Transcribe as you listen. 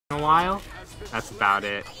while. That's about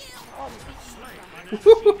it.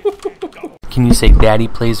 Can you say Daddy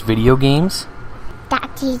plays video games?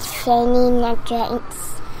 Daddy's training the drinks.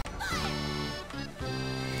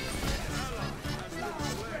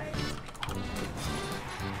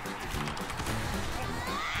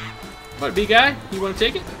 What, bee guy? You want to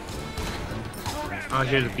take it? Oh,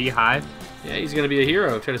 here's a beehive. Yeah, he's gonna be a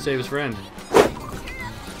hero. Try to save his friend.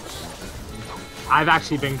 I've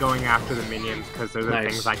actually been going after the minions because they're the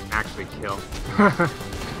Nice. things I can actually kill.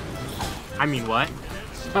 I mean, what?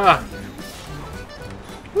 Ah.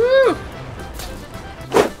 Woo!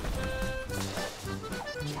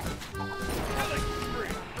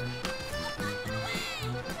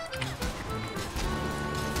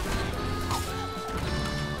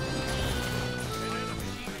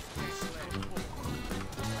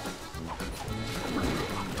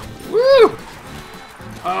 Woo!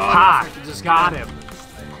 Oh, Ha! I just Got him.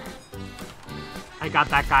 I got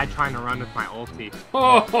that guy trying to run with my ulti.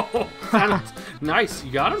 Oh, nice.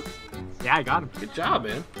 You got him? Yeah, I got him. Good job,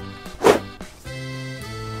 man.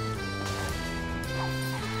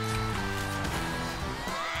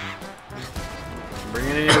 Bring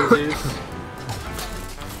it in, Zeus.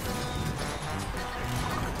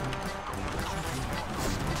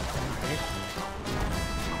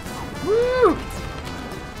 Woo!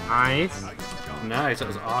 Nice. Nice, that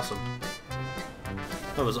was awesome.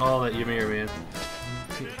 That was all that Ymir, man.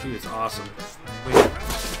 Dude, it's awesome. Wait.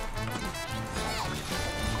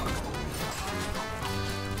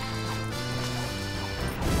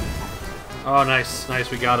 Oh, nice.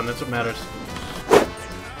 Nice, we got him. That's what matters.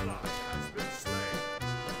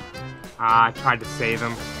 I tried to save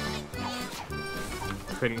him.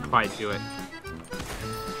 Couldn't quite do it.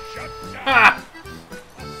 Ha!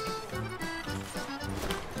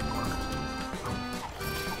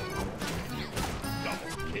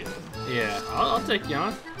 Yeah, I'll take you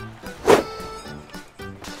on.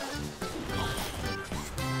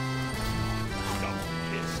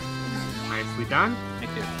 Nicely done.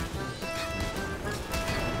 Thank you.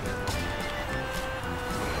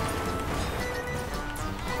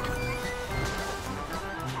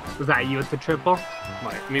 Was that you with the triple?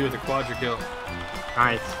 Me with a quadra kill.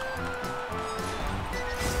 Nice.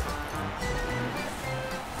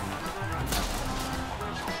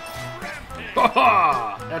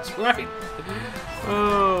 That's right.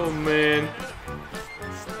 Oh man.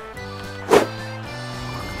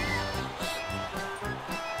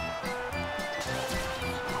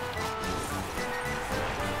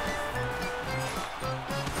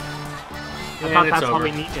 I thought that's all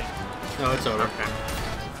we needed. No, it's over. Okay.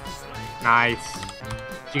 Nice.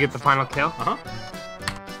 Did you get the final kill? Uh-huh.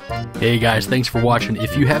 Hey guys, thanks for watching.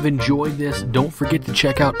 If you have enjoyed this, don't forget to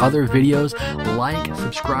check out other videos. Like,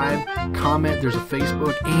 subscribe, comment. There's a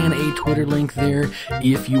Facebook and a Twitter link there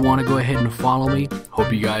if you want to go ahead and follow me.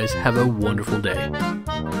 Hope you guys have a wonderful day.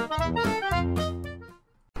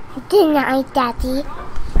 Good night, Daddy.